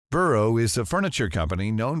Burrow is a furniture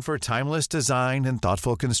company known for timeless design and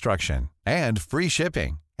thoughtful construction, and free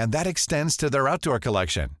shipping, and that extends to their outdoor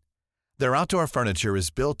collection. Their outdoor furniture is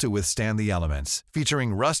built to withstand the elements,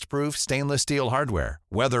 featuring rust-proof stainless steel hardware,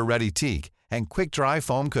 weather-ready teak, and quick-dry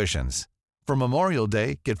foam cushions. For Memorial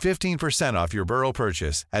Day, get 15% off your Burrow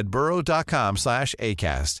purchase at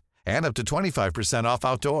burrow.com/ACAST and up to 25% off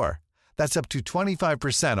outdoor. That's up to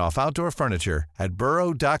 25% off outdoor furniture at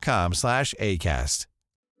burrow.com/ACAST.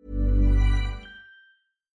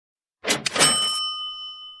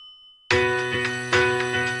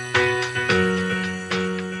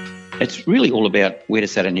 It's really all about where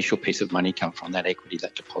does that initial piece of money come from, that equity,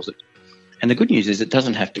 that deposit. And the good news is it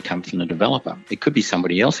doesn't have to come from the developer. It could be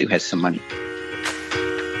somebody else who has some money.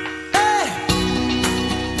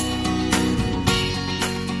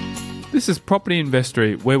 This is Property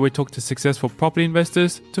Investory, where we talk to successful property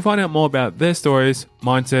investors to find out more about their stories,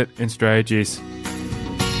 mindset and strategies.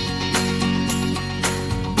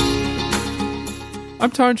 I'm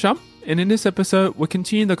Tyrone Shump, and in this episode, we're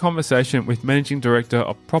continuing the conversation with Managing Director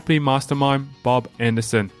of Property Mastermind, Bob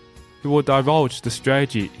Anderson, who will divulge the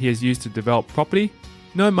strategy he has used to develop property,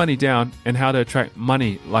 no money down, and how to attract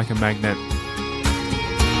money like a magnet.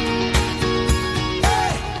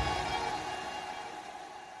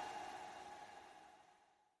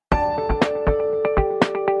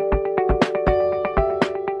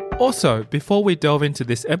 Also, before we delve into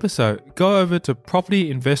this episode, go over to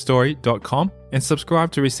propertyinvestory.com and subscribe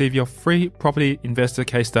to receive your free property investor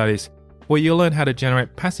case studies, where you'll learn how to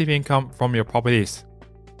generate passive income from your properties.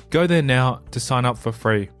 Go there now to sign up for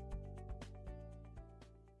free.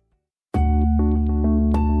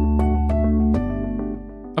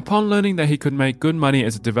 Upon learning that he could make good money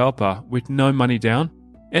as a developer with no money down,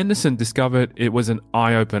 Anderson discovered it was an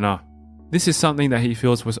eye-opener. This is something that he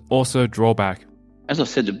feels was also a drawback. As I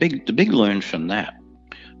said, the big learn from that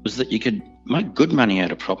was that you could make good money out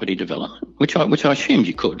of property development, which I assumed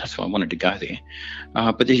you could. That's why I wanted to go there.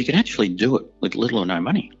 But that you could actually do it with little or no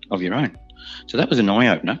money of your own. So that was an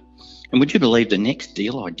eye-opener. And would you believe the next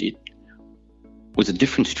deal I did was a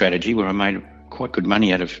different strategy where I made quite good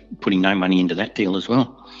money out of putting no money into that deal as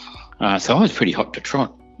well. So I was pretty hot to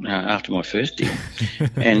trot after my first deal.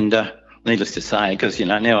 And needless to say, because,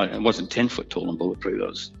 now I wasn't 10 foot tall and bulletproof, I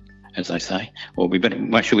was, as they say. Well, we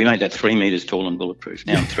made that 3 metres tall and bulletproof.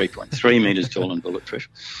 Now I'm 3.3 metres tall and bulletproof.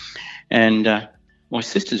 And my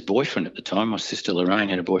sister's boyfriend at the time, my sister Lorraine,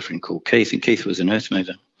 had a boyfriend called Keith, and Keith was an earth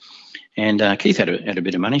mover. And Keith had a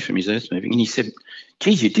bit of money from his earth moving, and he said,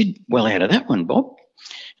 "Geez, you did well out of that one, Bob."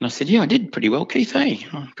 And I said, "Yeah, I did pretty well, Keith. Hey,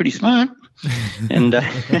 I'm pretty smart." And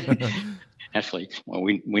actually, well,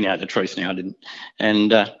 we know the truth now, I didn't.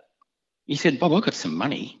 And he said, "Bob, I've got some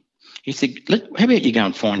money." He said, "How about you go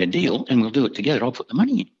and find a deal and we'll do it together. I'll put the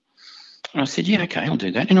money in." And I said, "Yeah, okay, I'll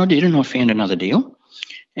do that." And I did, and I found another deal.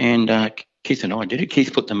 And Keith and I did it.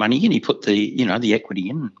 Keith put the money in. He put the equity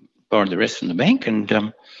in, borrowed the rest from the bank, and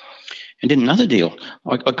did another deal.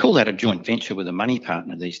 I call that a joint venture with a money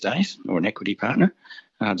partner these days, or an equity partner.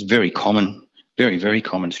 It's very common, very, very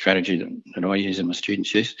common strategy that I use and my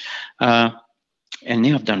students use. And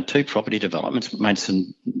now I've done 2 property developments, made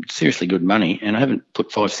some seriously good money, and I haven't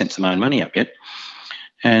put 5 cents of my own money up yet.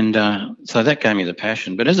 And so that gave me the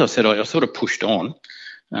passion. But as I said, I sort of pushed on,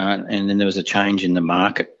 and then there was a change in the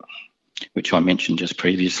market, which I mentioned just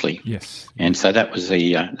previously. Yes. And so that was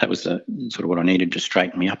the sort of what I needed to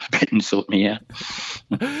straighten me up a bit and sort me out.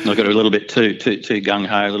 I got a little bit too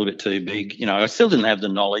gung-ho, a little bit too big. I still didn't have the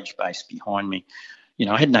knowledge base behind me.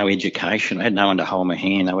 I had no education. I had no one to hold my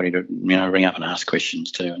hand. Nobody to, ring up and ask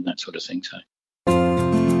questions to and that sort of thing. So,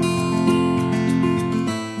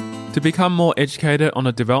 to become more educated on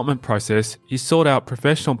the development process, he sought out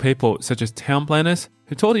professional people such as town planners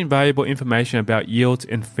who taught him valuable information about yields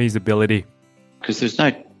and feasibility. Because there's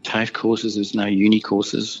no TAFE courses, there's no uni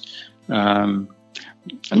courses. And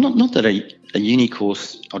not that a uni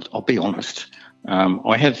course, I'll be honest,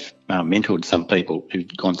 I have mentored some people who've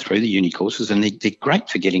gone through the uni courses, and they're great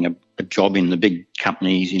for getting a job in the big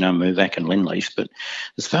companies, Mirvac and Lendlease. But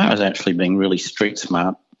as far as actually being really street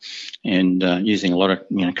smart and using a lot of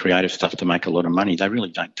creative stuff to make a lot of money, they really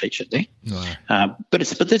don't teach it there. No. But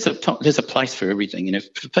there's a place for everything. And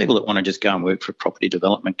for people that want to just go and work for a property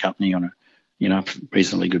development company on a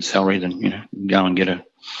reasonably good salary, then go and get a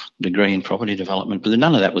degree in property development. But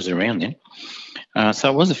none of that was around then.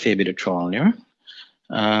 So it was a fair bit of trial and error.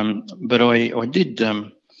 But I did.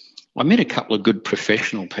 I met a couple of good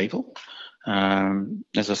professional people.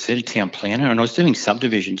 As I said, a town planner, and I was doing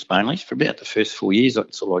subdivisions mainly for about the first 4 years.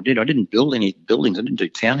 That's all I did. I didn't build any buildings. I didn't do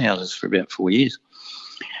townhouses for about 4 years.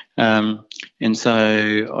 And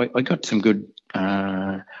so I got some good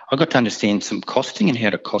I got to understand some costing and how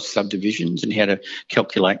to cost subdivisions and how to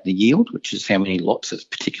calculate the yield, which is how many lots a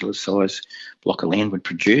particular size block of land would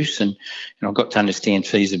produce. And I got to understand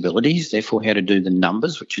feasibilities, therefore how to do the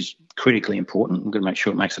numbers, which is critically important. I'm going to make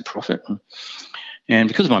sure it makes a profit. And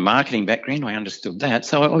because of my marketing background, I understood that.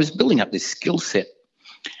 So I was building up this skill set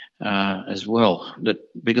as well,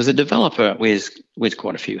 because a developer wears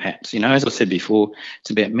quite a few hats. As I said before,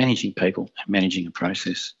 it's about managing people, managing a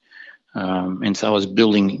process. And so I was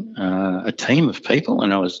building a team of people,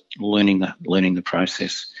 and I was learning the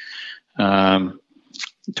process to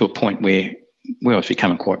a point where I was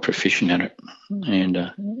becoming quite proficient at it. And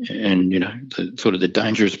the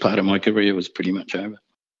dangerous part of my career was pretty much over.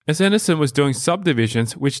 As Anderson was doing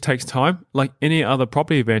subdivisions, which takes time, like any other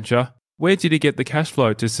property venture, where did he get the cash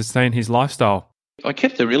flow to sustain his lifestyle? I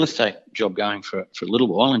kept the real estate job going for a little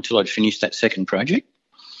while until I'd finished that second project,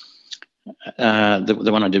 the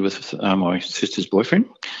one I did with my sister's boyfriend.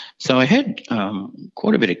 So I had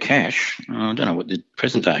quite a bit of cash. I don't know what the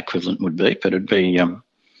present day equivalent would be, but it'd be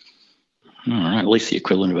at least the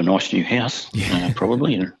equivalent of a nice new house,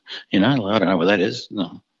 probably. I don't know what that is.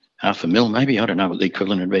 $500,000 maybe. I don't know what the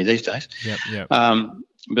equivalent would be these days. Yep.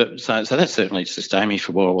 But so that certainly sustained me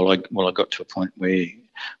for a while I got to a point where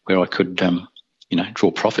I could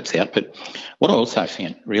draw profits out. But what I also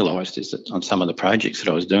realised is that on some of the projects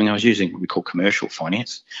that I was doing, I was using what we call commercial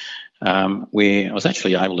finance, where I was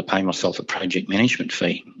actually able to pay myself a project management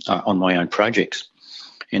fee on my own projects.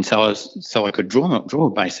 And so I could draw a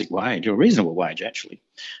basic wage, or a reasonable wage actually,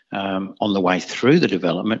 on the way through the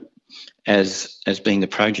development as being the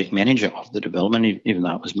project manager of the development, even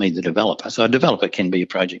though it was me, the developer. So a developer can be a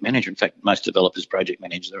project manager. In fact, most developers project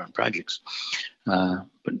manage their own projects. But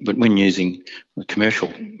when using commercial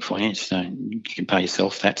finance, you can pay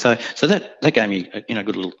yourself that. So that gave me a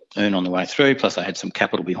good little earn on the way through. Plus, I had some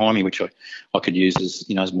capital behind me, which I could use as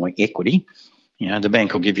my equity. The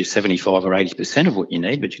bank will give you 75 or 80% of what you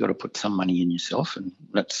need, but you've got to put some money in yourself, and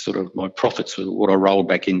that's sort of my profits were what I rolled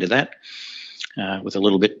back into that. With a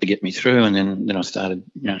little bit to get me through, and then I started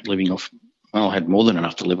living off. Well, I had more than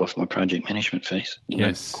enough to live off my project management fees.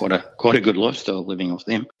 Yes, quite a good lifestyle living off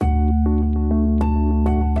them.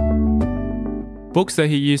 Books that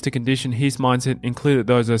he used to condition his mindset included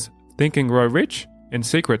those as Think and Grow Rich and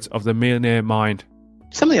Secrets of the Millionaire Mind.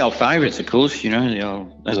 Some of the old favourites, of course, the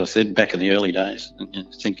old, as I said, back in the early days,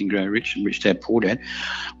 Think and Grow Rich and Rich Dad Poor Dad.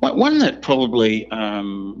 One that probably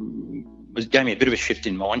gave me a bit of a shift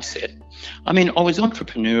in mindset. I mean, I was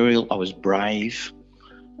entrepreneurial, I was brave,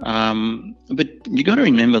 but you got to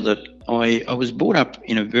remember that I was brought up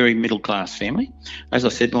in a very middle-class family. As I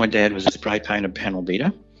said, my dad was a spray-painted panel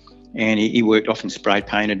beater, and he worked often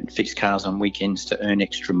spray-painted and fixed cars on weekends to earn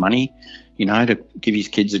extra money, to give his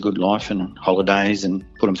kids a good life and holidays and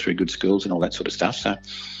put them through good schools and all that sort of stuff. So,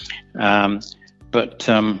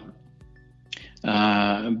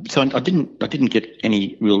 So I didn't get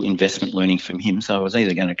any real investment learning from him. So I was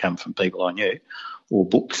either going to come from people I knew or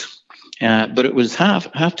books. But it was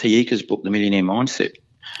half Tayika's book, The Millionaire Mindset,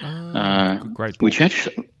 great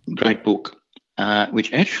book.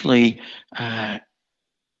 Which actually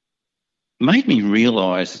made me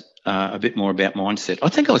realise a bit more about mindset. I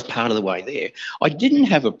think I was part of the way there. I didn't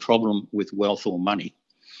have a problem with wealth or money.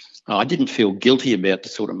 I didn't feel guilty about the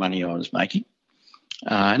sort of money I was making.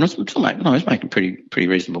 And I was making pretty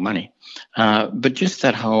reasonable money, but just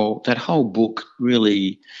that whole book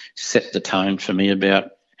really set the tone for me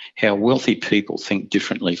about how wealthy people think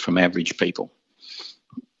differently from average people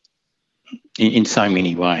in so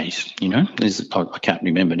many ways. I can't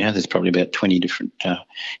remember now. There's probably about 20 different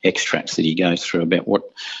extracts that he goes through about what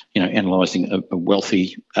analysing a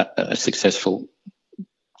wealthy, a successful.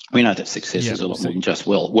 We know that success is a lot more than just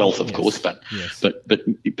wealth, of course, but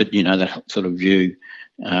that sort of view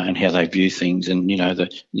and how they view things, and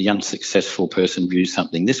the unsuccessful person views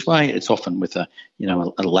something this way. It's often with a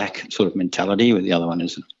lack sort of mentality, where the other one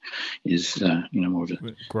is more of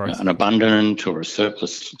an abundant or a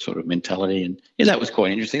surplus sort of mentality. And that was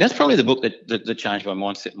quite interesting. That's probably the book that changed my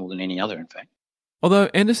mindset more than any other, in fact. Although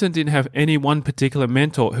Anderson didn't have any one particular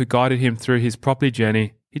mentor who guided him through his property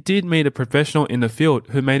journey, he did meet a professional in the field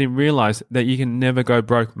who made him realise that you can never go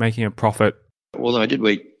broke making a profit. Although I did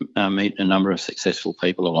meet a number of successful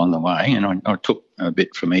people along the way, and I took a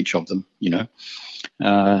bit from each of them,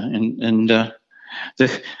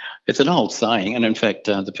 it's an old saying, and in fact,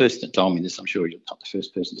 the person that told me this, I'm sure you're not the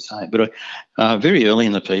first person to say it, but very early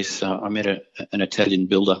in the piece, I met an Italian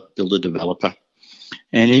builder developer,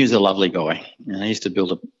 and he was a lovely guy. He used to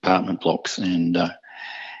build apartment blocks, and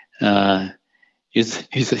he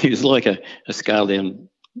was like a scaled down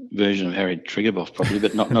version of Harry Triggerboff, probably,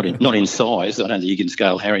 but not in size. I don't think you can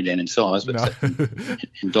scale Harry down in size, but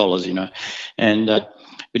in dollars, And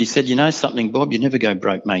but he said, something, Bob, you never go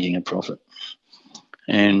broke making a profit.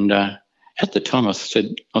 And at the time, I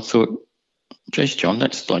thought, geez, John,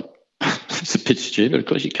 that's like it's a bit stupid. Of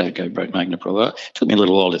course, you can't go broke making a profit. It took me a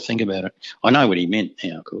little while to think about it. I know what he meant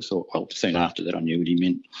now, of course. Well, soon after that, I knew what he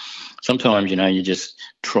meant. Sometimes, you just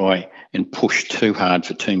try and push too hard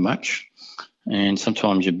for too much. And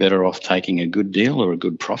sometimes you're better off taking a good deal or a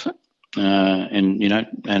good profit.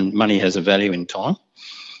 And money has a value in time.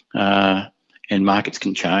 And markets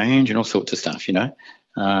can change and all sorts of stuff,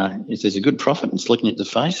 If there's a good profit, it's looking at the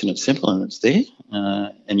face and it's simple and it's there,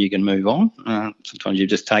 and you can move on. Sometimes you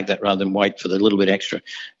just take that rather than wait for the little bit extra.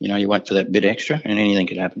 You wait for that bit extra and anything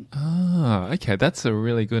could happen. Okay. That's a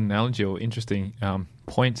really good analogy or interesting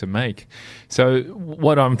point to make. So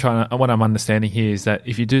what I'm understanding here is that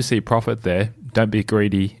if you do see profit there, don't be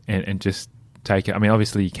greedy and just take it. I mean,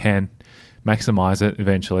 obviously you can maximize it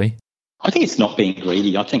eventually. I think it's not being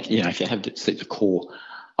greedy. I think, if you have to see the core,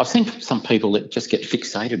 I've seen some people that just get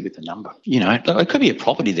fixated with the number. It could be a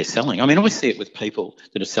property they're selling. I mean, I always see it with people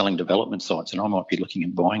that are selling development sites, and I might be looking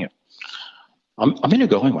at buying it. I met a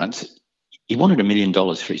guy once, he wanted $1 million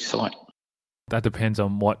for his site. That depends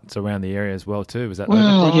on what's around the area as well too. Was that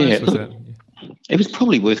It was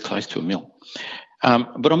probably worth close to $1 million.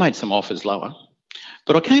 But I made some offers lower.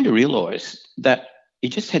 But I came to realise that he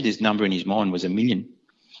just had this number in his mind was $1 million.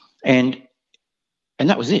 And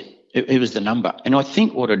that was it. It was the number. And I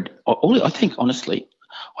think honestly,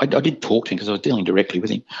 I did talk to him because I was dealing directly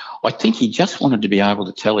with him. I think he just wanted to be able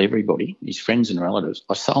to tell everybody, his friends and relatives,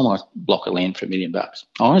 I sold my block of land for $1 million. I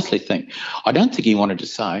honestly I don't think he wanted to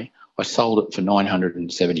say I sold it for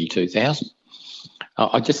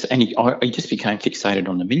 $972,000. He just became fixated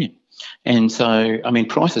on the $1 million. And so, I mean,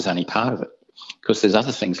 price is only part of it because there's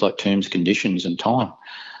other things like terms, conditions and time.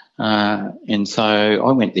 And so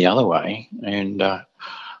I went the other way and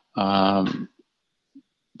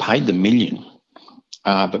paid the $1 million,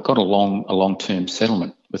 but got a long-term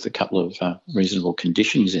settlement with a couple of reasonable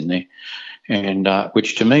conditions in there, and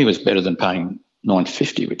which to me was better than paying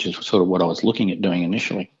 $950, which is sort of what I was looking at doing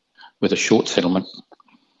initially, with a short settlement.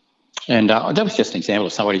 And that was just an example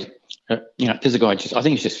of somebody. There's a guy I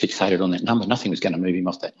think he's just fixated on that number. Nothing was going to move him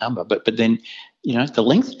off that number. But then, the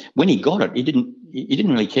length when he got it, he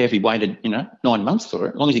didn't really care if he waited 9 months for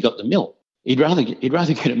it, as long as he got the mill. He'd rather get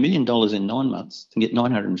 $1 million in 9 months than get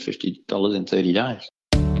 $950 in 30 days.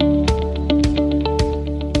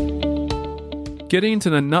 Getting into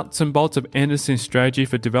the nuts and bolts of Anderson's strategy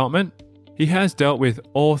for development, he has dealt with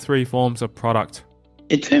all three forms of product.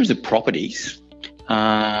 In terms of properties,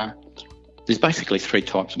 there's basically three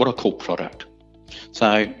types, what I call product.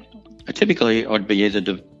 So typically I'd be either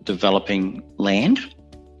developing land,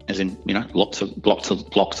 as in, lots of blocks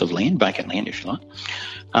of land, vacant land if you like,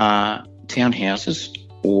 townhouses,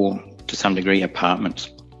 or to some degree apartments.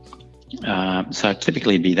 So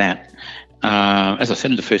typically it'd be that. As I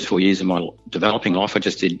said, in the first 4 years of my developing life, I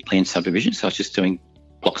just did land subdivision, so I was just doing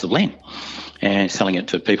blocks of land and selling it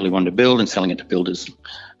to people who wanted to build and selling it to builders.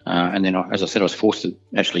 And then, as I said, I was forced to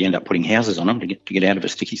actually end up putting houses on them to get out of a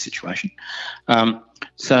sticky situation.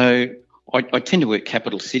 So I tend to work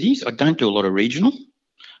capital cities. I don't do a lot of regional,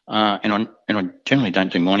 and I generally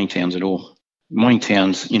don't do mining towns at all. Mining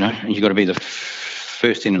towns, you've got to be the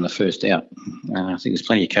first in and the first out. I think there's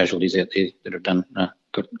plenty of casualties out there that have done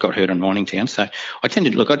got hurt on mining towns. So I tend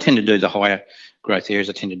to do the higher growth areas.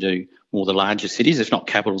 I tend to do more the larger cities, if not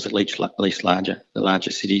capitals, at least larger, the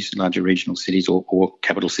larger cities, larger regional cities or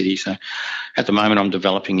capital cities. So at the moment I'm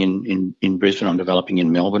developing in Brisbane, I'm developing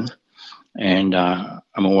in Melbourne, and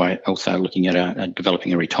I'm also looking at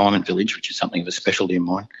developing a retirement village, which is something of a specialty of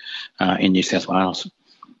mine, in New South Wales.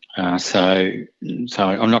 So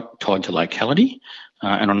I'm not tied to locality,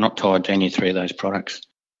 and I'm not tied to any three of those products.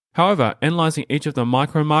 However, analysing each of the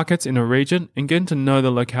micro markets in a region and getting to know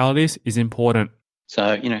the localities is important.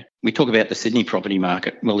 So, we talk about the Sydney property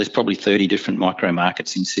market. Well, there's probably 30 different micro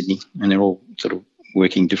markets in Sydney, and they're all sort of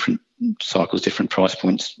working different cycles, different price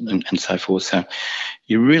points and so forth. So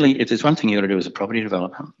if there's one thing you've got to do as a property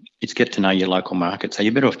developer, it's get to know your local market. So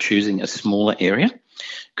you're better off choosing a smaller area.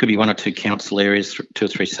 Could be 1 or 2 council areas, 2 or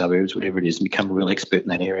 3 suburbs, whatever it is, and become a real expert in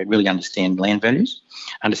that area, really understand land values,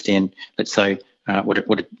 understand, let's say, what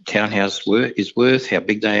a townhouse is worth, how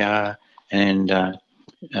big they are, and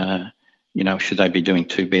should they be doing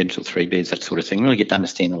 2 beds or 3 beds, that sort of thing. Really get to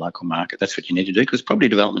understand the local market. That's what you need to do, because property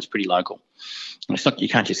development's pretty local. It's not, you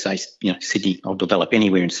can't just say, Sydney, I'll develop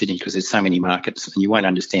anywhere in Sydney, because there's so many markets and you won't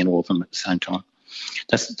understand all of them at the same time.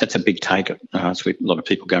 That's a big take. That's where a lot of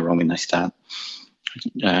people go wrong when they start.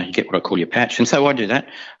 You get what I call your patch. And so I do that.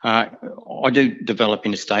 I do develop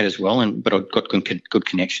interstate as well, but I've got good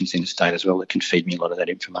connections interstate as well that can feed me a lot of that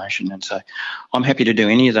information. And so I'm happy to do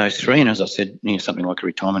any of those three. And as I said, something like a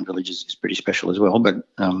retirement village is pretty special as well, but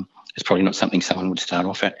it's probably not something someone would start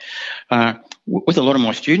off at. With a lot of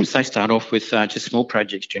my students, they start off with just small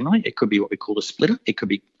projects generally. It could be what we call a splitter. It could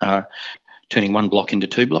be turning one block into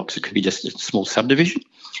 2 blocks. It could be just a small subdivision.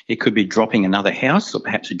 It could be dropping another house or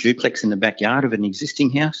perhaps a duplex in the backyard of an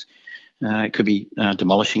existing house. It could be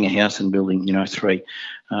demolishing a house and building, 3.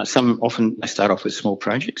 Some often they start off with small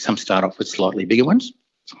projects. Some start off with slightly bigger ones,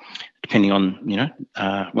 depending on,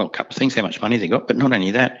 a couple of things, how much money they got. But not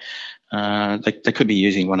only that, they could be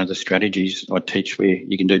using one of the strategies I teach where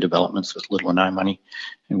you can do developments with little or no money,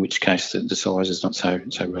 in which case the size is not so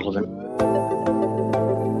relevant.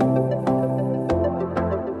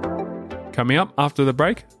 Coming up after the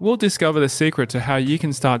break, we'll discover the secret to how you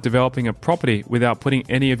can start developing a property without putting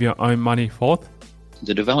any of your own money forth.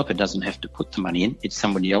 The developer doesn't have to put the money in, it's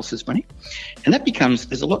somebody else's money. And that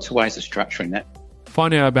there's lots of ways of structuring that.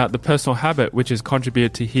 Find out about the personal habit which has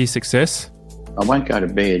contributed to his success. I won't go to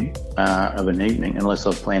bed of an evening unless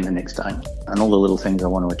I've planned the next day and all the little things I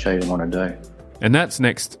want to achieve and want to do. And that's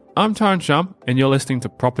next. I'm Tyrone Shum and you're listening to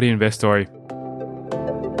Property Investory.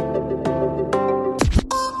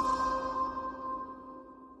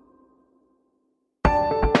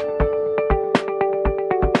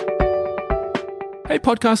 Hey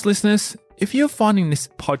podcast listeners, if you're finding this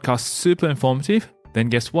podcast super informative, then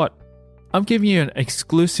guess what? I'm giving you an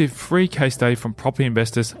exclusive free case study from property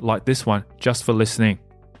investors like this one just for listening.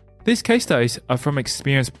 These case studies are from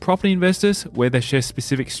experienced property investors where they share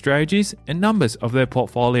specific strategies and numbers of their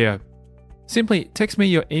portfolio. Simply text me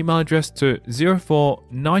your email address to 04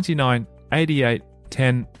 99 88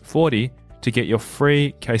 10 40 to get your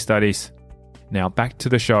free case studies. Now back to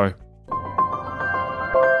the show.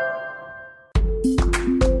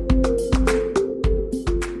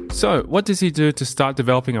 So, what does he do to start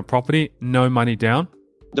developing a property, no money down?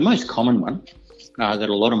 The most common one that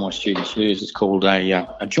a lot of my students use is called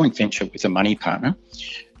a joint venture with a money partner.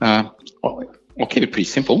 I'll keep it pretty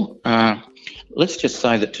simple. Let's just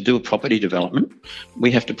say that to do a property development,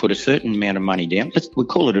 we have to put a certain amount of money down. We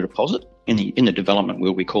call it a deposit. In the development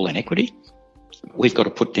world, we call that equity. We've got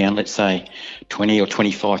to put down, let's say, 20 or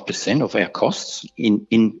 25% of our costs.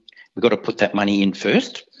 We've got to put that money in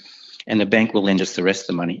first. And the bank will lend us the rest of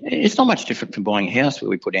the money. It's not much different from buying a house where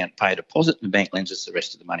we pay a deposit and the bank lends us the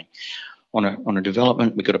rest of the money. On a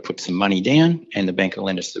development, we've got to put some money down and the bank will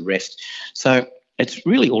lend us the rest. So it's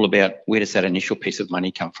really all about where does that initial piece of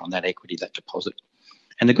money come from, that equity, that deposit.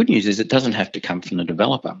 And the good news is it doesn't have to come from the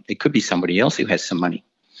developer. It could be somebody else who has some money.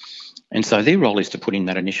 And so their role is to put in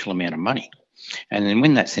that initial amount of money. And then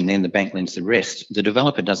when that's in there, the bank lends the rest. The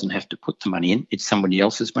developer doesn't have to put the money in. It's somebody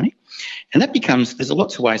else's money. And there's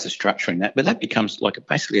lots of ways of structuring that, but that becomes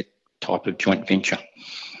basically a type of joint venture.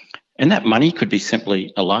 And that money could be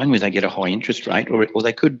simply a loan where they get a high interest rate, or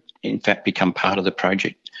they could, in fact, become part of the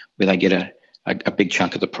project where they get a big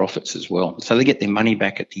chunk of the profits as well. So they get their money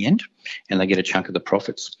back at the end and they get a chunk of the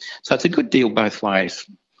profits. So it's a good deal both ways.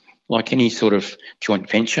 Like any sort of joint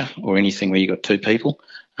venture or anything where you've got two people,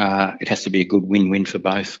 it has to be a good win-win for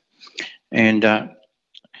both. And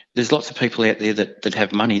there's lots of people out there that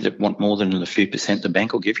have money that want more than the few percent the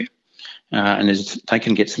bank will give you. And they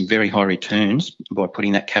can get some very high returns by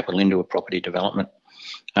putting that capital into a property development.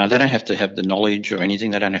 They don't have to have the knowledge or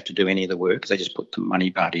anything. They don't have to do any of the work. They just put the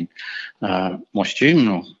money part in. My student,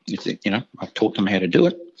 or I've taught them how to do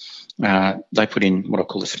it. They put in what I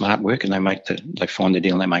call the smart work, and they find the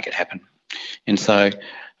deal and they make it happen. And so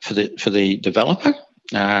for the developer,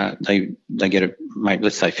 they get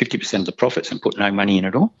let's say 50% of the profits and put no money in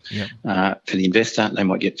at all. Yeah. For the investor, they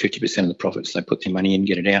might get 50% of the profits. They put their money in,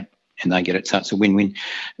 get it out, and they get it. So it's a win-win.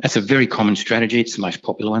 That's a very common strategy. It's the most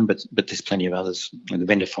popular one, but there's plenty of others. The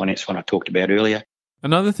vendor finance one I talked about earlier.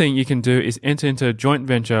 Another thing you can do is enter into a joint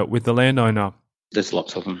venture with the landowner. There's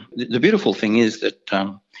lots of them. The beautiful thing is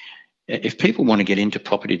that if people want to get into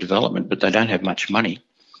property development but they don't have much money,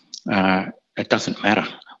 it doesn't matter.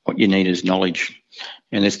 What you need is knowledge.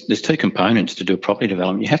 And there's two components to do a property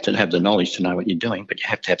development. You have to have the knowledge to know what you're doing, but you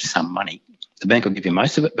have to have some money. The bank will give you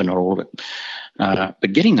most of it, but not all of it.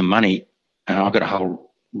 But getting the money, I've got a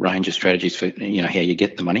whole range of strategies for how you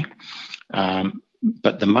get the money.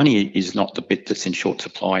 But the money is not the bit that's in short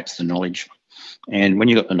supply, it's the knowledge. And when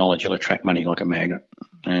you've got the knowledge, you'll attract money like a magnet.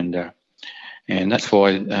 And that's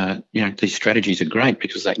why, these strategies are great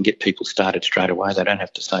because they can get people started straight away. They don't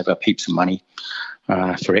have to save up heaps of money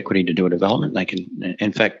for equity to do a development. They can,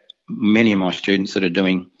 in fact, many of my students that are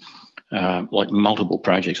doing like multiple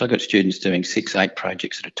projects. I've got students doing 6, 8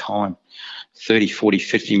 projects at a time, 30, 40,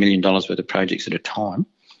 $50 million worth of projects at a time,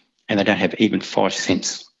 and they don't have even 5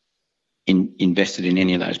 cents invested in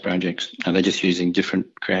any of those projects. And they're just using different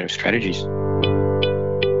creative strategies.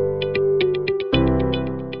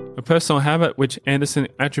 A personal habit which Anderson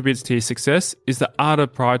attributes to his success is the art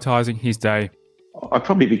of prioritising his day. I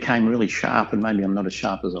probably became really sharp, and maybe I'm not as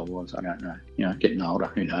sharp as I was. I don't know. Getting older,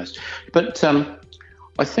 who knows? But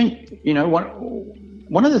I think,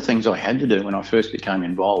 one of the things I had to do when I first became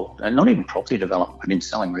involved, and not even property development, but in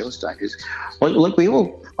selling real estate, is, look,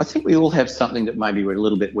 I think we all have something that maybe we're a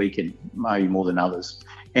little bit weak in, maybe more than others.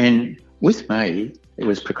 And with me, it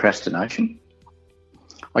was procrastination.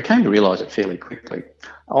 I came to realise it fairly quickly.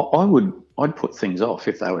 I'd put things off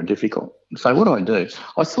if they were difficult. So what do?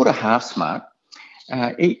 I sort of half smart.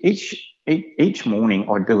 Each morning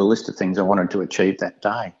I'd do a list of things I wanted to achieve that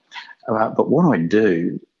day. But what I'd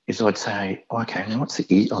do is I'd say, okay, now what's the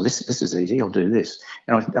easy? Oh, this is easy. I'll do this,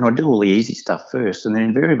 and I'd do all the easy stuff first. And then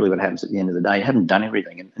invariably, what happens at the end of the day, you haven't done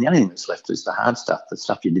everything, and the only thing that's left is the hard stuff, the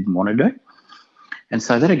stuff you didn't want to do. And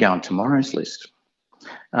so that'd go on tomorrow's list.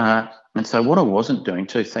 And so what I wasn't doing,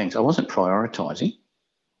 2 things. I wasn't prioritising.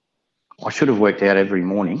 I should have worked out every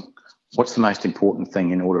morning what's the most important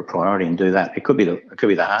thing in order of priority and do that. It could be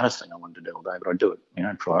the hardest thing I wanted to do all day, but I'd do it,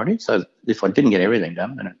 in priority. So if I didn't get everything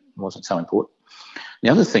done, then it wasn't so important. The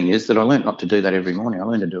other thing is that I learned not to do that every morning. I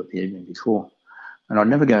learned to do it the evening before. And I'd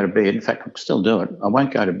never go to bed. In fact, I still do it. I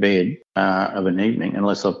won't go to bed of an evening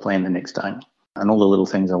unless I've planned the next day and all the little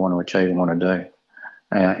things I want to achieve and want to do.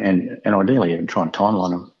 And ideally even try and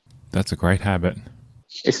timeline them. That's a great habit.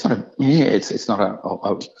 It's not a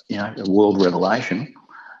world revelation.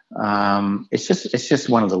 It's just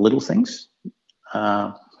one of the little things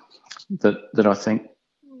that I think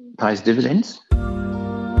pays dividends.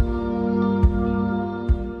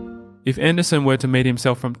 If Anderson were to meet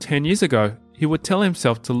himself from 10 years ago, he would tell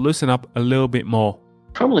himself to loosen up a little bit more.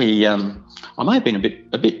 Probably, I may have been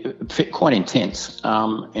a bit quite intense,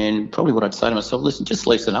 and probably what I'd say to myself, listen, just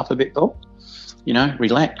loosen up a bit, Bob.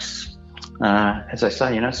 Relax. As I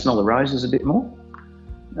say, smell the roses a bit more.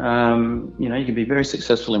 You can be very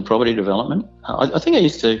successful in property development. I think I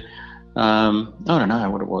used to, I don't know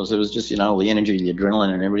what it was. It was just, all the energy, the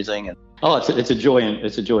adrenaline and everything. And it's a joy, and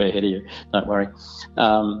it's a joy ahead of you. Don't worry.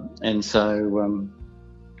 And so,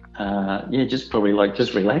 just probably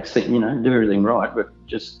just relax, do everything right, but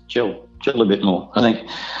just chill a bit more. I think,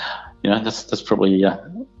 that's probably,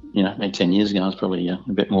 maybe 10 years ago, I was probably a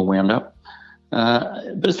bit more wound up.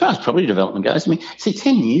 But as far as property development goes,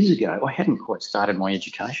 10 years ago, I hadn't quite started my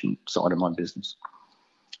education side of my business.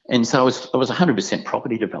 And so I was 100%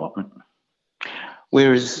 property development.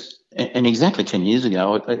 Whereas, and exactly 10 years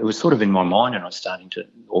ago, it was sort of in my mind and I was starting to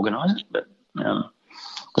organise it. But I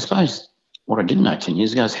suppose what I didn't know 10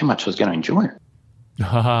 years ago is how much I was going to enjoy it.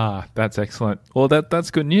 That's excellent. Well, that's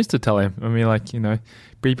good news to tell him.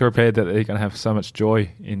 Be prepared that they're going to have so much joy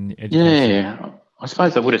in education. Yeah, I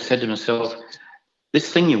suppose I would have said to myself, this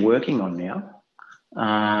thing you're working on now,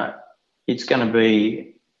 it's going to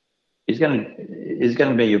be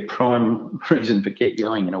your prime reason for keep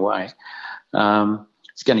going in a way.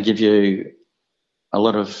 It's going to give you a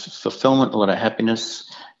lot of fulfillment, a lot of happiness.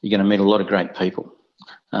 You're going to meet a lot of great people.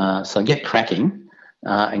 So get cracking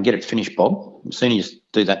and get it finished, Bob. The sooner you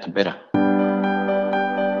do that, the better.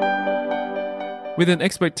 With an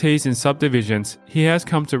expertise in subdivisions, he has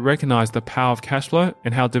come to recognise the power of cash flow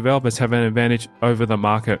and how developers have an advantage over the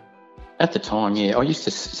market. At the time, yeah, I used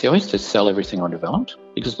to sell everything I developed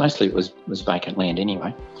because mostly it was vacant land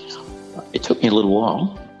anyway. It took me a little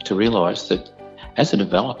while to realise that as a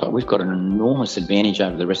developer, we've got an enormous advantage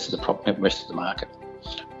over the rest of the market.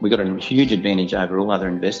 We've got a huge advantage over all other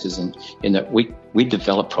investors in that we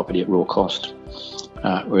develop property at raw cost,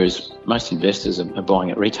 whereas most investors are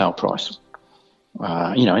buying at retail price.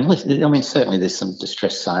 Certainly there's some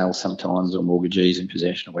distressed sales sometimes or mortgagees in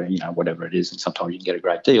possession or whatever it is, and sometimes you can get a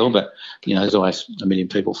great deal, but there's always a million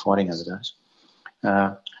people fighting over those.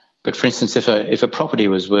 But for instance, if a property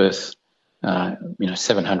was worth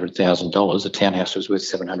 $700,000, a townhouse was worth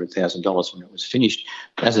 $700,000 when it was finished,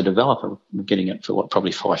 as a developer, we're getting it for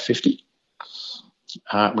probably $550.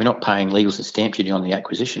 We're not paying legals and stamp duty on the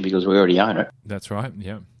acquisition because we already own it. That's right,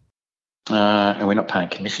 yeah. And we're not paying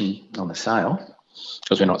commission on the sale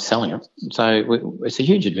because we're not selling it. So it's a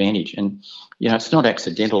huge advantage. And, it's not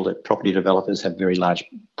accidental that property developers have very large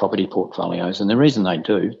property portfolios. And the reason they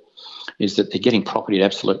do is that they're getting property at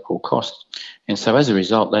absolute raw cost. And so as a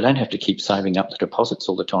result, they don't have to keep saving up the deposits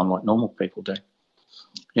all the time like normal people do.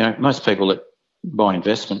 Most people that buy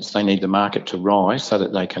investments, they need the market to rise so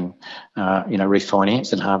that they can,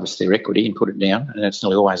 refinance and harvest their equity and put it down. And it's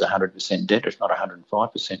nearly always 100% debt, if not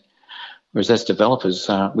 105%. Whereas as developers,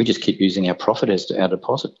 we just keep using our profit as our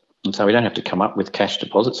deposit. And so we don't have to come up with cash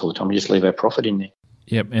deposits all the time. We just leave our profit in there.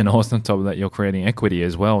 Yep, and also on top of that, you're creating equity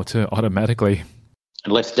as well, too, automatically.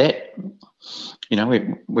 And less debt.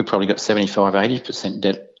 We've probably got 75, 80%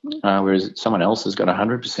 debt, whereas someone else has got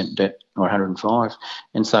 100% debt or 105.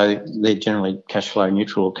 And so they're generally cash flow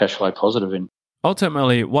neutral or cash flow positive. And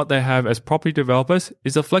ultimately, what they have as property developers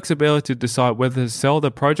is the flexibility to decide whether to sell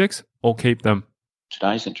their projects or keep them.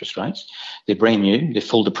 Today's interest rates, they're brand new, they're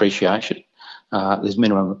full depreciation. There's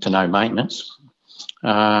minimum to no maintenance.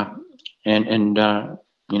 We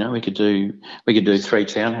could do 3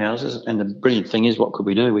 townhouses, and the brilliant thing is, what could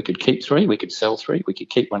we do? We could keep 3, we could sell 3, we could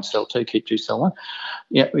keep 1, sell 2, keep 2, sell 1.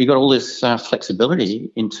 Yeah, we've got all this flexibility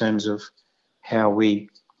in terms of how we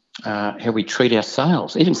treat our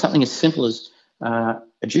sales. Even something as simple as a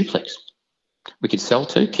duplex. We could sell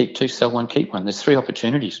 2, keep 2, sell 1, keep 1. There's 3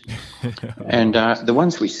 opportunities, and the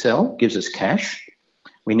ones we sell gives us cash.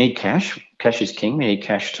 We need cash. Cash is king. We need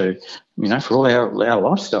cash to, for all our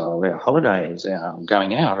lifestyle, our holidays, our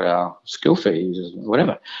going out, our school fees,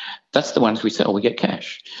 whatever. That's the ones we sell. We get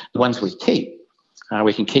cash. The ones we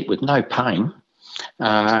can keep with no pain,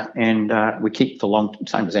 and we keep for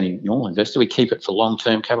same as any normal investor, we keep it for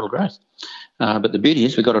long-term capital growth. But the beauty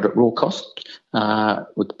is we got it at raw cost,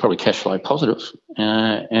 with probably cash flow positive,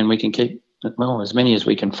 and we can keep, as many as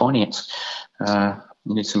we can finance.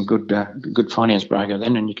 You need some good finance broker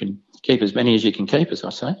then, and you can keep as many as you can keep, as I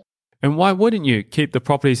say. And why wouldn't you keep the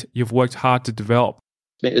properties you've worked hard to develop?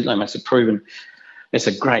 It's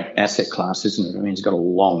a great asset class, isn't it? I mean, it's got a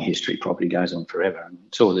long history. Property goes on forever. And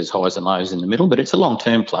sure, there's highs and lows in the middle, but it's a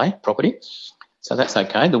long-term play, property. So that's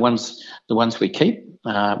okay. The ones we keep,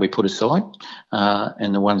 we put aside,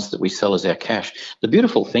 and the ones that we sell as our cash. The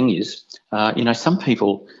beautiful thing is, some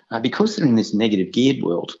people, because they're in this negative geared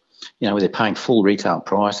world, where they're paying full retail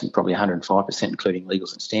price and probably 105%, including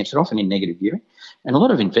legals and stamps, they're often in negative gearing. And a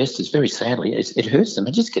lot of investors, very sadly, it hurts them.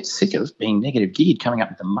 They just get sick of being negative geared, coming up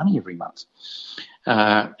with the money every month.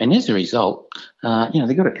 And as a result,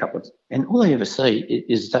 they've got a couple of, and all they ever see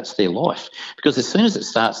is that's their life. Because as soon as it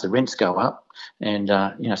starts, the rents go up and,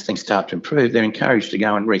 things start to improve, they're encouraged to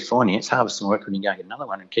go and refinance, harvest some equity and go get another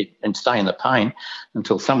one and stay in the pain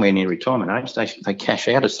until somewhere near retirement age, they cash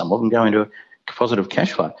out of some of them, go into a positive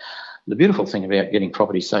cash flow. The beautiful thing about getting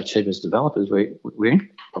property so cheap as developers, we're in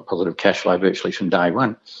positive cash flow virtually from day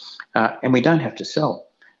one, and we don't have to sell.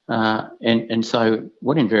 And so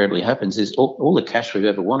what invariably happens is all the cash we've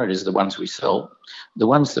ever wanted is the ones we sell. The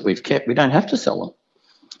ones that we've kept, we don't have to sell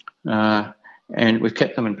them. And we've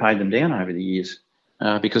kept them and paid them down over the years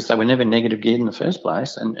because they were never negative geared in the first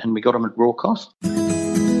place, and we got them at raw cost.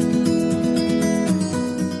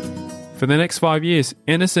 For the next 5 years,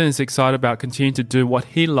 Anderson is excited about continuing to do what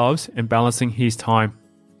he loves and balancing his time.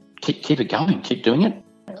 Keep it going, keep doing it.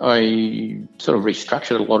 I sort of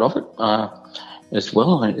restructured a lot of it as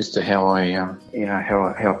well as to how I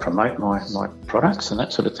promote my products and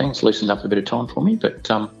that sort of thing. It's loosened up a bit of time for me, but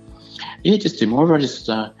just do more of it.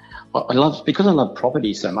 I love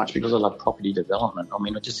property so much, because I love property development. I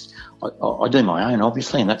mean, I do my own,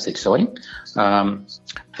 obviously, and that's exciting.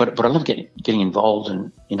 But I love getting involved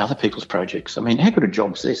in other people's projects. I mean, how good a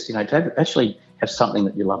job's this? To actually have something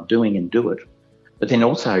that you love doing and do it, but then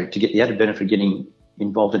also to get the added benefit of getting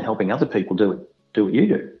involved in helping other people do what you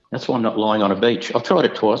do. That's why I'm not lying on a beach. I've tried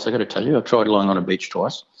it twice. I've got to tell you, I've tried lying on a beach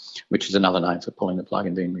twice, which is anher name for pulling the plug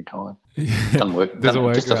and being retired. Doesn't work.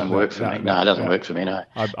 It just doesn't work for me. No, it doesn't work for me. No,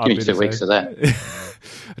 give me 2 weeks of that.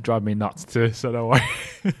 It drives me nuts too. So don't worry.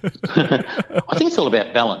 I think it's all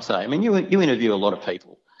about balance. I mean, you interview a lot of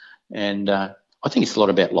people, and I think it's a lot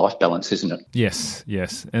about life balance, isn't it? Yes.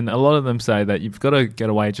 And a lot of them say that you've got to get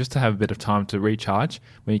away just to have a bit of time to recharge.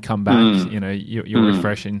 When you come back, you'll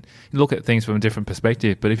refresh and you look at things from a different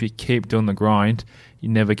perspective. But if you keep doing the grind, you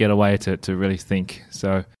never get away to really think.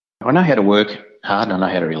 So I know how to work hard and I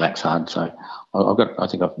know how to relax hard. So I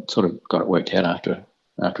think I've sort of got it worked out after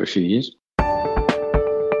a few years.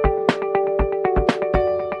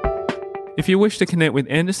 If you wish to connect with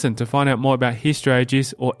Anderson to find out more about his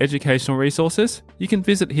strategies or educational resources, you can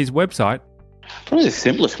visit his website. Probably the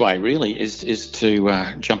simplest way really is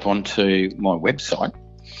to jump onto my website,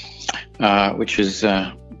 which is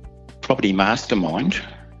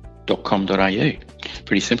propertymastermind.com.au.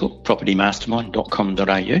 Pretty simple,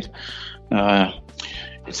 propertymastermind.com.au.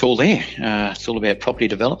 It's all there. It's all about property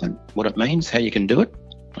development, what it means, how you can do it,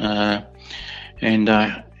 and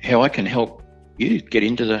how I can help you get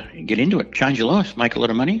into it, change your life, make a lot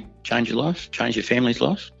of money, change your life, change your family's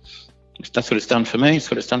life. That's what it's done for me.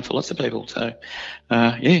 It's what it's done for lots of people. So,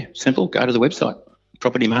 simple. Go to the website,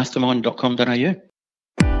 propertymastermind.com.au.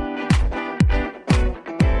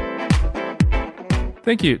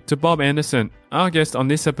 Thank you to Bob Anderson, our guest on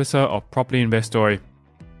this episode of Property Investory.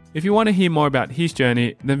 If you want to hear more about his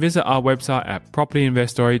journey, then visit our website at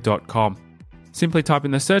propertyinvestory.com. Simply type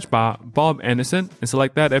in the search bar Bob Anderson and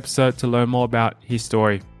select that episode to learn more about his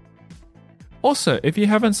story. Also, if you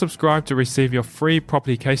haven't subscribed to receive your free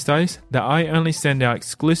property case studies that I only send out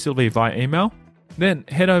exclusively via email, then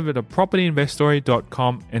head over to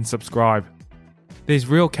propertyinvestory.com and subscribe. These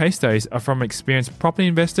real case studies are from experienced property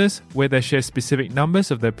investors where they share specific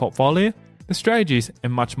numbers of their portfolio, the strategies,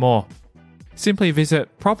 and much more. Simply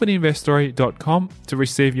visit propertyinvestory.com to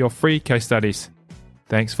receive your free case studies.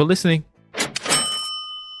 Thanks for listening.